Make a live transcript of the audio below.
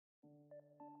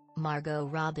Margot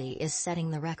Robbie is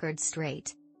setting the record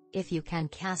straight. If you can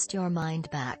cast your mind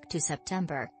back to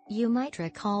September, you might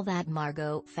recall that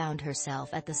Margot found herself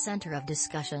at the center of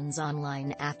discussions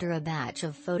online after a batch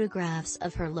of photographs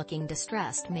of her looking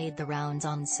distressed made the rounds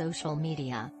on social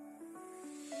media.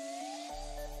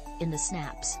 In the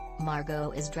snaps,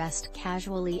 Margot is dressed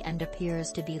casually and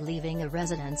appears to be leaving a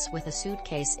residence with a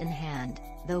suitcase in hand,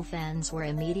 though fans were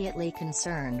immediately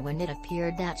concerned when it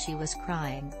appeared that she was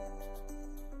crying.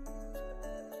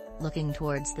 Looking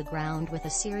towards the ground with a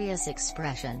serious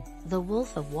expression, the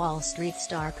Wolf of Wall Street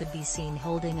star could be seen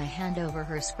holding a hand over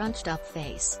her scrunched-up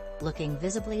face, looking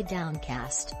visibly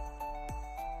downcast.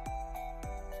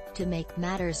 To make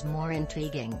matters more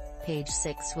intriguing, Page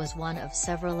 6 was one of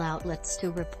several outlets to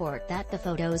report that the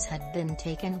photos had been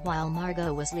taken while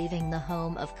Margot was leaving the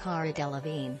home of Cara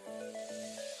Delevingne.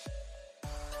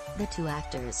 The two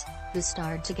actors, who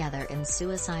starred together in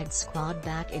Suicide Squad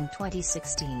back in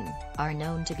 2016, are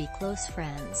known to be close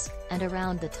friends, and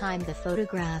around the time the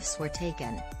photographs were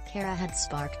taken, Cara had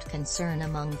sparked concern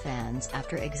among fans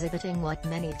after exhibiting what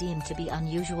many deemed to be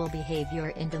unusual behavior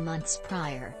in the months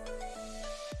prior.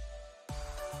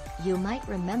 You might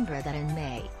remember that in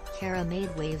May, Cara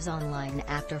made waves online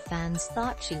after fans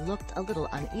thought she looked a little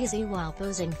uneasy while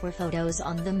posing for photos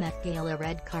on the Met Gala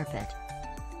red carpet.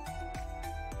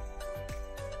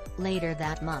 Later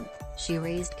that month, she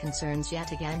raised concerns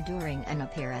yet again during an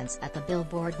appearance at the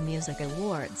Billboard Music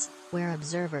Awards, where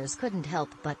observers couldn't help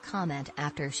but comment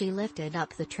after she lifted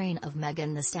up the train of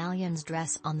Megan Thee Stallion's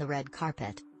dress on the red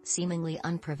carpet, seemingly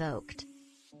unprovoked.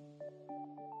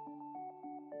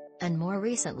 And more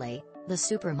recently, the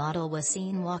supermodel was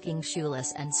seen walking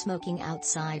shoeless and smoking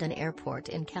outside an airport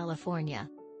in California.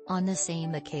 On the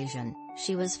same occasion,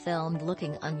 she was filmed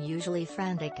looking unusually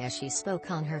frantic as she spoke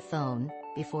on her phone,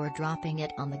 before dropping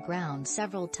it on the ground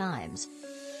several times.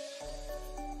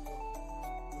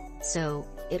 So,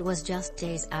 it was just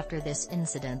days after this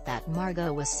incident that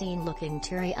Margot was seen looking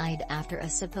teary-eyed after a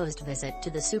supposed visit to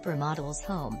the supermodel's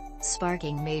home,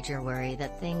 sparking major worry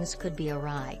that things could be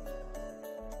awry.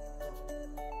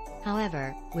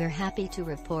 However, we're happy to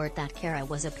report that Cara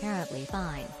was apparently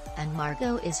fine, and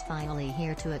Margot is finally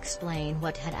here to explain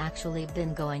what had actually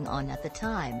been going on at the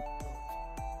time.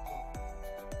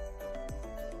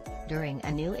 During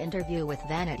a new interview with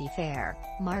Vanity Fair,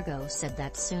 Margot said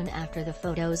that soon after the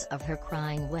photos of her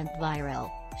crying went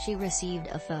viral, she received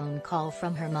a phone call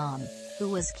from her mom, who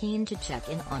was keen to check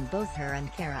in on both her and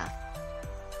Cara.